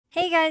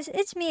Hey guys,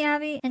 it's me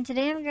Abby, and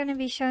today I'm going to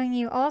be showing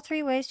you all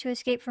 3 ways to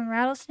escape from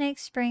Rattle Snake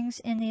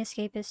Springs in the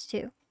Escapists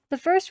 2. The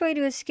first way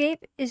to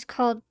escape is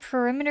called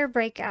Perimeter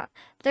Breakout.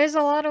 There's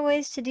a lot of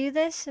ways to do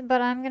this,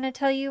 but I'm going to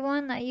tell you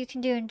one that you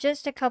can do in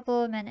just a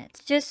couple of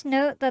minutes. Just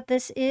note that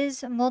this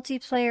is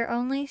multiplayer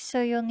only,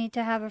 so you'll need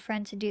to have a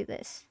friend to do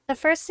this. The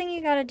first thing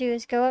you gotta do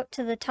is go up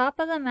to the top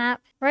of the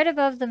map, right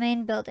above the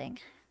main building.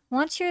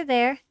 Once you're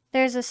there,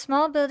 there's a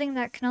small building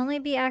that can only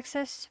be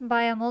accessed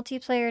by a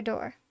multiplayer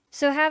door.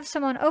 So have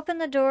someone open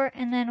the door,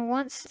 and then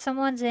once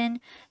someone's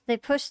in, they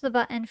push the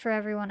button for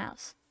everyone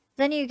else.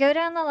 Then you go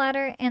down the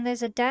ladder and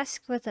there's a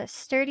desk with a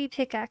sturdy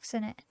pickaxe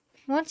in it.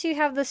 Once you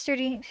have the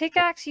sturdy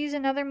pickaxe, use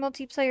another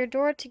multiplayer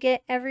door to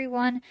get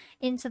everyone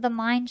into the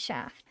mine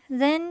shaft.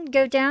 Then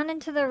go down and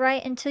to the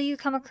right until you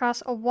come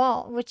across a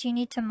wall, which you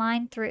need to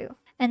mine through.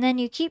 And then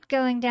you keep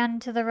going down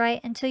and to the right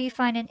until you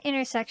find an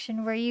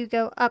intersection where you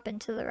go up and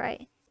to the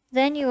right.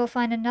 Then you will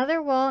find another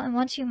wall, and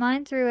once you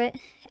mine through it,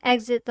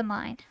 exit the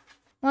mine.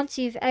 Once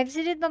you've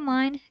exited the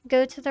mine,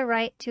 go to the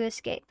right to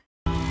escape.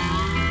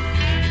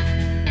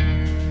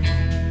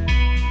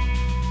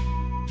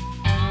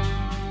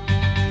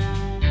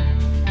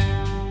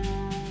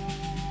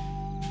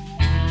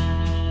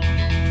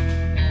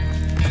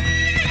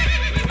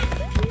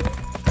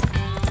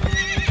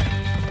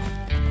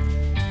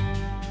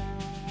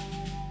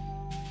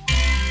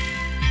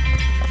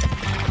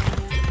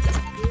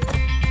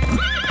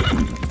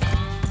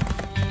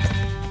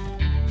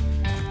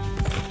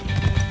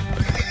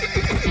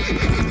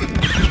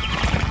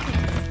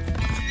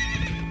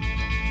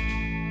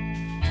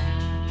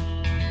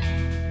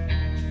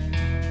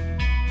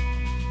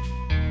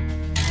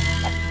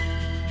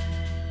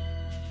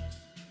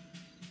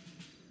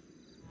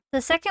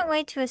 The second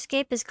way to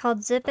escape is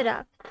called Zip It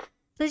Up.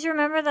 Please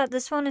remember that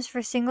this one is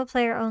for single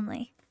player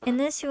only. In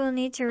this you will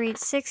need to reach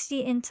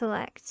 60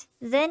 intellect.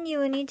 Then you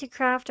will need to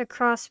craft a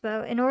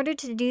crossbow. In order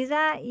to do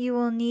that, you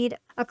will need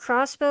a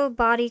crossbow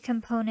body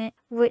component,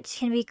 which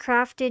can be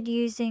crafted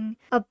using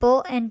a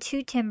bolt and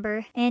 2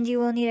 timber, and you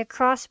will need a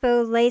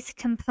crossbow lathe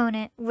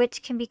component,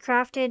 which can be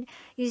crafted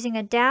using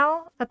a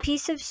dowel, a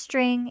piece of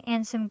string,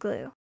 and some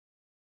glue.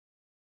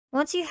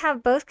 Once you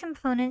have both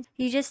components,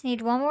 you just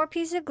need one more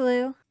piece of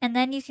glue, and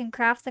then you can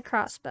craft the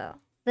crossbow.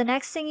 The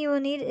next thing you will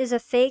need is a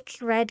fake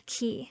red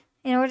key.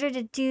 In order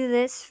to do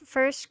this,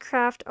 first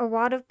craft a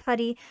wad of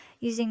putty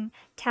using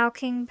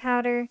talcum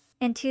powder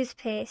and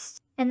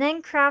toothpaste, and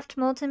then craft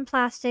molten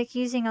plastic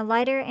using a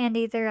lighter and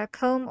either a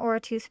comb or a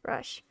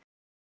toothbrush.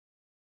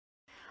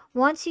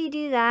 Once you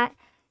do that,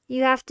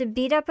 you have to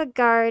beat up a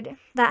guard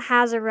that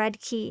has a red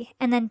key,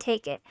 and then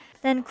take it.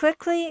 Then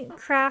quickly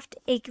craft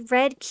a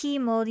red key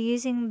mold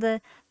using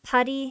the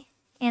putty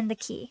and the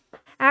key.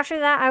 After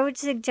that, I would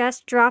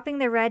suggest dropping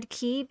the red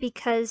key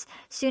because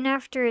soon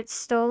after it's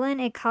stolen,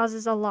 it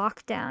causes a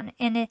lockdown.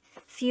 And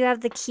if you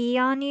have the key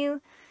on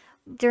you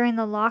during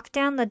the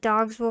lockdown, the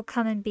dogs will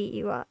come and beat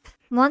you up.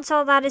 Once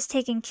all that is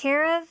taken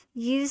care of,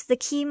 use the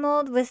key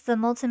mold with the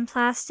molten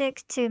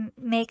plastic to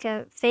make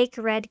a fake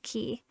red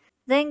key.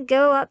 Then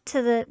go up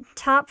to the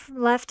top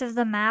left of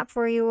the map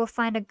where you will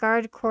find a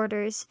guard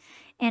quarters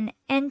and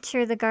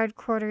enter the guard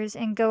quarters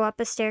and go up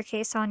a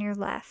staircase on your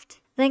left.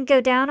 Then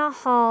go down a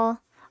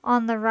hall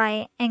on the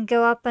right and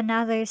go up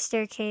another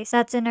staircase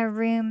that's in a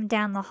room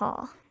down the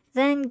hall.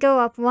 Then go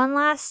up one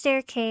last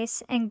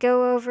staircase and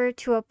go over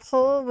to a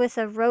pole with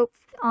a rope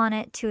on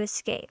it to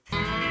escape.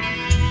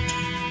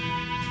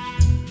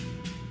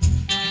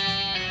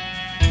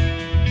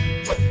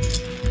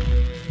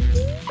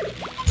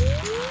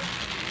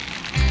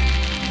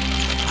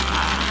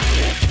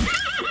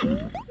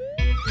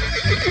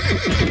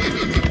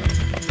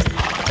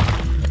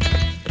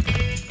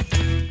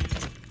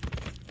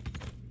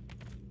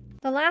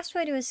 The last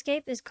way to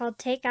escape is called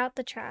Take Out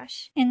the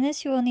Trash. In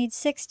this you will need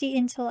 60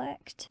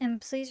 intellect. And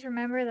please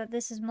remember that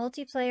this is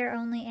multiplayer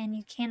only and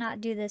you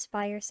cannot do this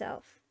by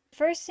yourself.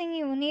 First thing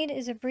you will need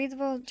is a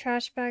breathable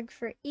trash bag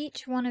for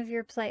each one of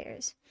your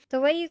players.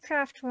 The way you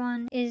craft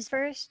one is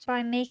first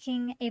by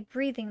making a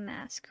breathing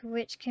mask,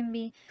 which can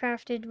be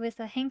crafted with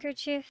a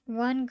handkerchief,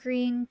 1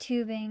 green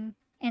tubing,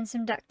 and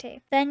some duct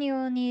tape. Then you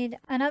will need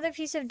another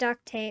piece of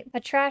duct tape, a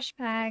trash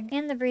bag,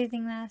 and the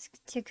breathing mask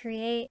to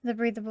create the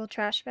breathable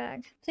trash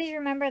bag. Please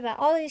remember that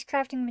all these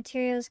crafting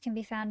materials can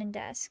be found in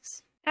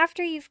desks.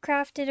 After you've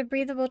crafted a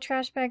breathable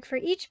trash bag for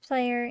each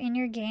player in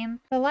your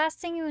game, the last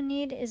thing you will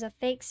need is a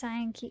fake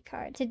cyan key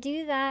card. To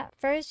do that,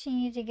 first you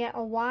need to get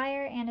a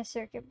wire and a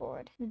circuit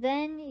board.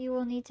 Then you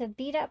will need to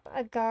beat up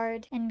a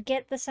guard and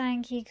get the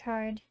cyan key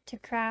card to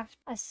craft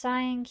a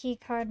cyan key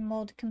card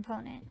mold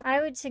component. I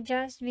would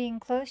suggest being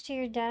close to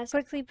your desk,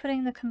 quickly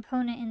putting the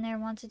component in there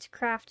once it's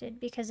crafted,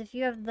 because if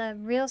you have the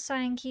real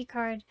cyan key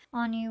card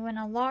on you when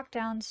a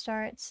lockdown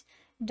starts,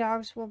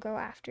 dogs will go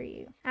after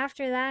you.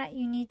 After that,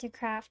 you need to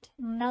craft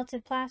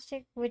melted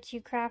plastic, which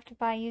you craft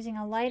by using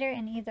a lighter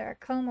and either a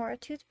comb or a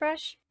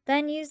toothbrush.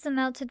 Then use the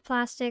melted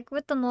plastic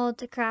with the mold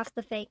to craft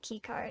the fake key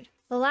card.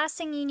 The last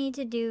thing you need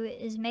to do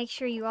is make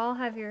sure you all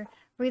have your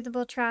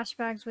breathable trash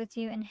bags with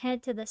you and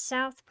head to the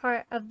south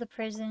part of the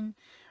prison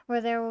where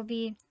there will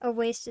be a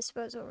waste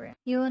disposal room.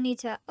 You will need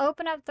to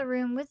open up the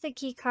room with the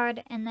key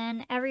card, and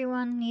then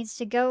everyone needs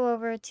to go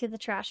over to the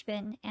trash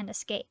bin and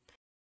escape.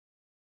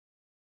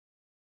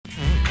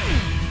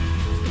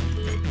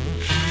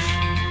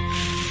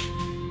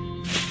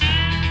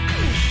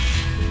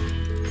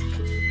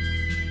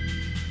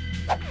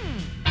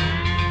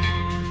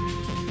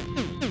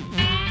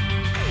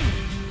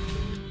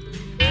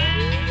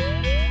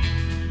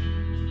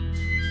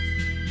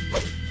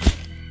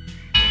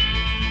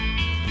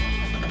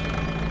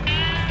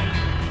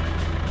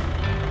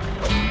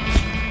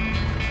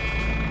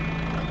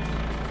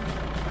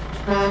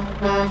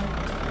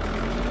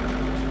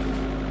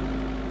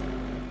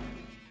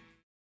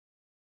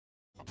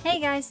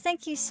 Hey guys,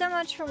 thank you so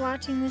much for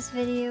watching this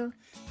video.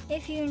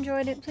 If you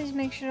enjoyed it, please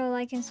make sure to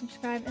like and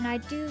subscribe, and I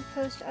do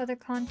post other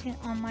content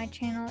on my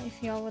channel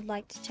if y'all would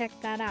like to check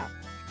that out.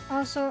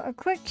 Also, a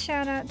quick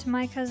shout out to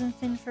my cousin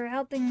Finn for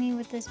helping me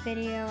with this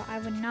video. I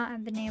would not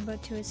have been able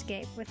to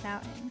escape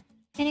without him.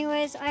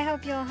 Anyways, I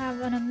hope y'all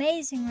have an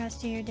amazing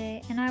rest of your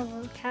day, and I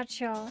will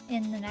catch y'all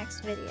in the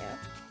next video.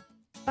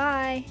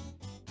 Bye!